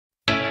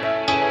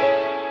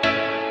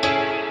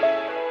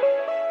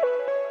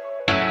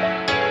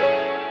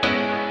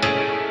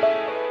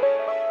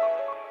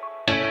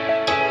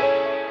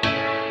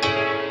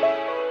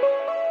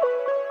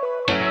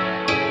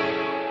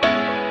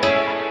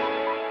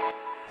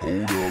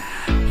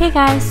Hey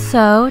guys,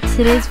 so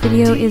today's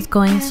video is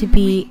going to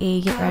be a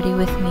get ready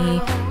with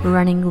me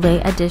running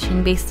late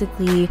edition,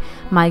 basically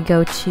my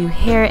go-to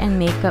hair and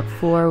makeup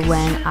for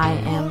when I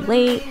am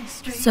late.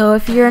 So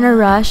if you're in a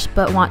rush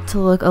but want to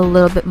look a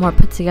little bit more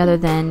put together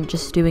than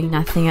just doing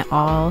nothing at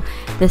all,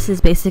 this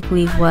is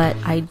basically what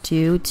I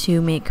do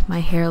to make my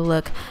hair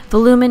look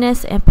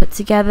voluminous and put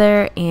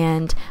together,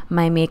 and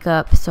my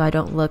makeup so I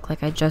don't look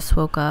like I just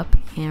woke up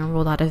and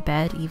rolled out of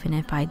bed, even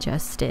if I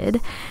just did.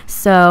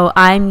 So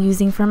I'm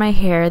using for my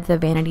hair the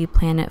Vanity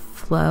Planet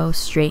Flow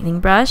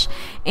straightening brush,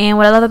 and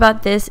what I love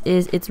about this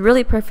is it's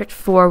really perfect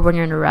for when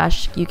you're in a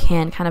rush. You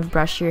can kind of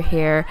brush your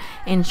hair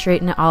and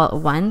straighten it all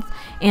at once,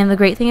 and the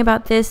great thing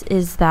about this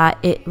is that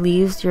it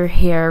leaves your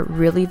hair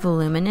really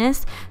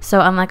voluminous.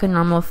 So unlike a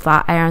normal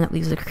flat iron that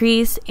leaves a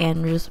crease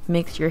and just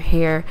makes your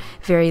hair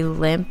very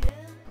limp,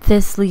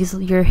 this leaves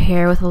your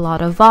hair with a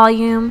lot of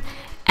volume.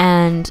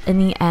 And in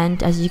the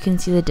end, as you can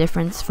see the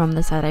difference from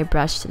the side I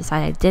brushed to the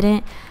side I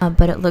didn't,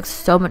 but it looks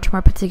so much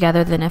more put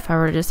together than if I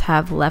were to just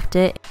have left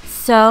it.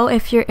 So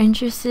if you're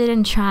interested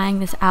in trying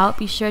this out,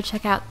 be sure to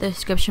check out the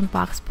description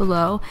box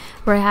below,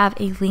 where I have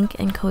a link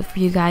and code for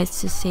you guys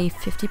to save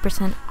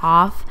 50%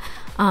 off.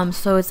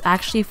 So it's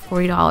actually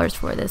 $40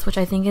 for this, which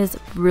I think is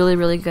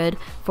really good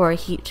for a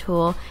heat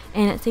tool,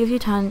 and it saves you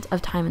tons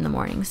of time in the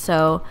morning.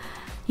 So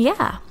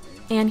yeah.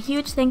 And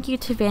huge thank you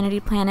to Vanity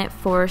Planet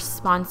for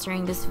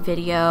sponsoring this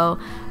video.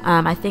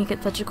 I think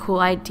it's such a cool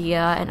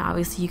idea, and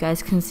obviously you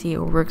guys can see it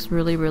works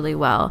really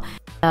well.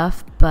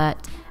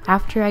 But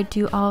after I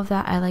do all of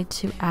that, I like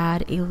to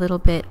add a little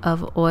bit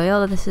of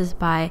oil. This is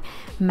by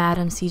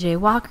Madam CJ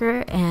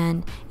Walker,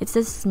 and it's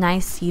this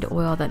nice seed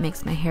oil that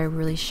makes my hair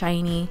really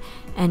shiny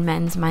and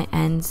mends my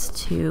ends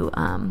to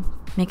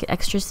make it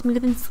extra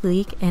smooth and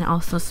sleek, and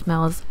also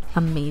smells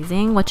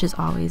amazing, which is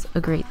always a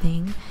great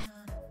thing.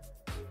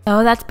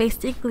 So that's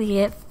basically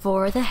it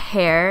for the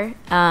hair.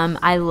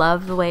 I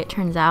love the way it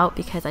turns out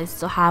because I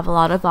still have a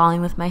lot of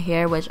volume with my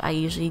hair, which I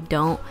usually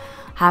don't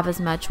have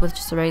as much with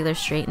just a regular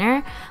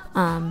straightener.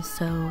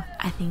 So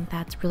I think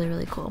that's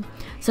really cool.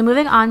 So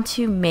moving on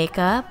to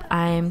makeup,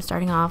 I'm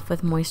starting off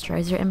with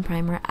moisturizer and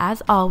primer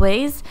as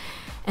always,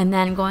 and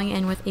then going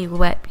in with a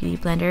wet beauty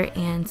blender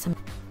and some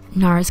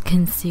Nars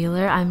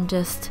concealer. I'm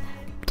just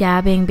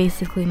dabbing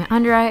basically my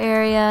under eye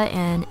area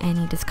and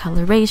any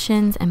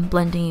discolorations and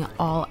blending it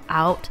all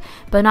out,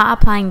 but not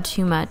applying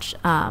too much.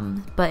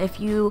 But if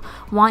you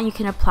want, you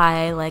can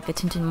apply like a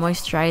tinted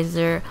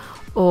moisturizer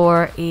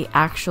or a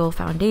actual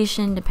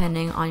foundation,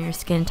 depending on your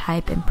skin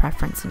type and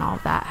preference and all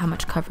of that, how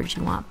much coverage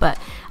you want. But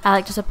I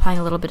like just applying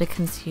a little bit of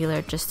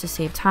concealer just to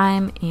save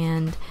time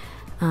and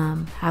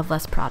have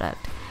less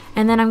product.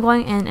 And then I'm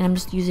going in and I'm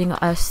just using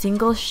a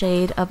single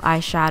shade of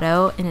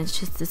eyeshadow, and it's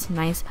just this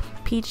nice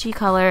peachy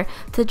color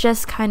to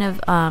just kind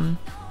of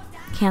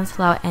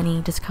cancel out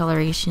any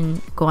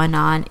discoloration going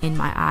on in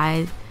my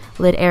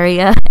eyelid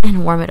area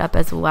and warm it up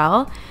as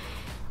well.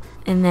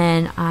 And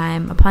then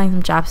I'm applying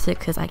some chapstick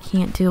because I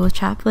can't deal with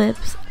chapped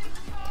lips.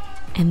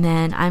 And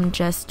then I'm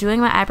just doing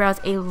my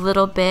eyebrows a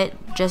little bit,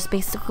 just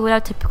basically what I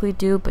typically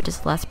do, but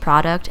just less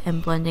product,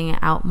 and blending it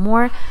out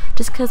more,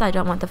 just because I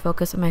don't want the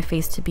focus of my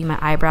face to be my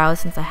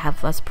eyebrows, since I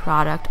have less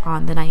product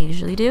on than I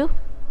usually do.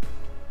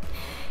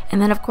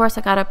 And then of course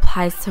I gotta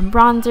apply some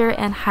bronzer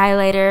and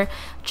highlighter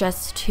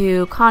just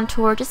to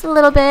contour just a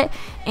little bit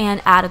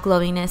and add a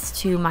glowiness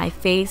to my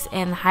face.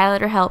 And the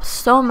highlighter helps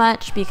so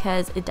much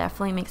because it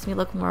definitely makes me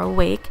look more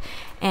awake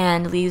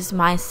and leaves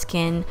my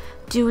skin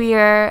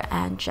dewier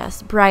and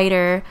just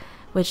brighter,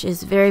 which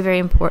is very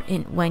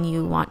important when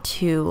you want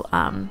to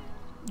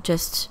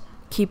just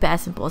keep it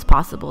as simple as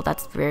possible.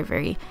 That's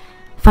very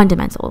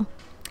fundamental.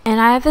 And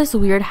I have this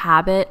weird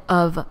habit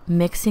of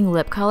mixing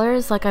lip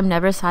colors. Like, I'm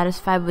never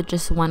satisfied with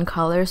just one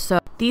color. So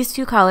these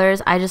two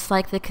colors, I just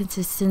like the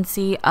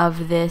consistency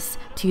of this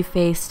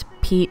TooFaced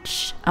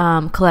Peach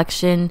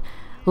collection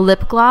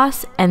lip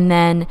gloss, and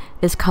then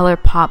this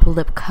Colourpop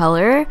lip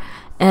color.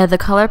 The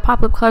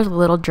Colourpop lip color is a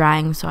little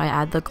drying, so I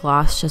add the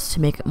gloss just to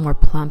make it more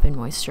plump and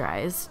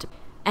moisturized.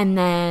 And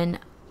then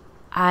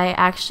I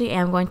actually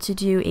am going to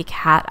do a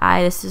cat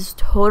eye. This is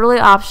totally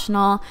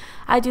optional.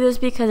 I do this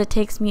because it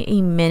takes me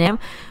a minute,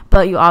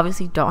 but you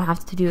obviously don't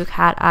have to do a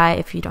cat eye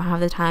if you don't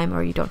have the time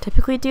or you don't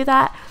typically do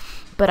that.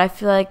 But I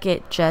feel like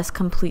it just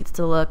completes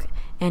the look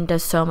and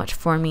does so much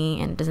for me,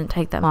 and it doesn't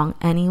take that long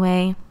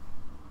anyway.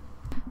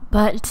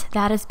 But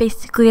that is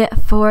basically it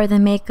for the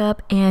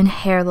makeup and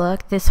hair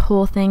look. This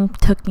whole thing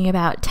took me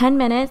about 10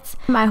 minutes.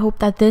 I hope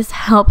that this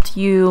helped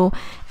you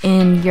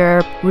in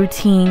your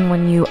routine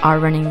when you are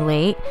running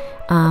late.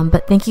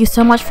 But thank you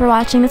so much for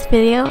watching this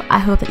video. I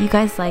hope that you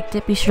guys liked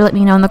it. Be sure to let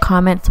me know in the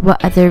comments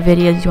what other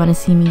videos you want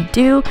to see me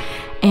do.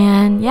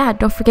 And yeah,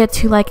 don't forget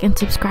to like and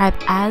subscribe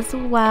as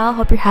well.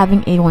 Hope you're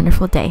having a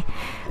wonderful day.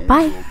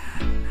 Bye!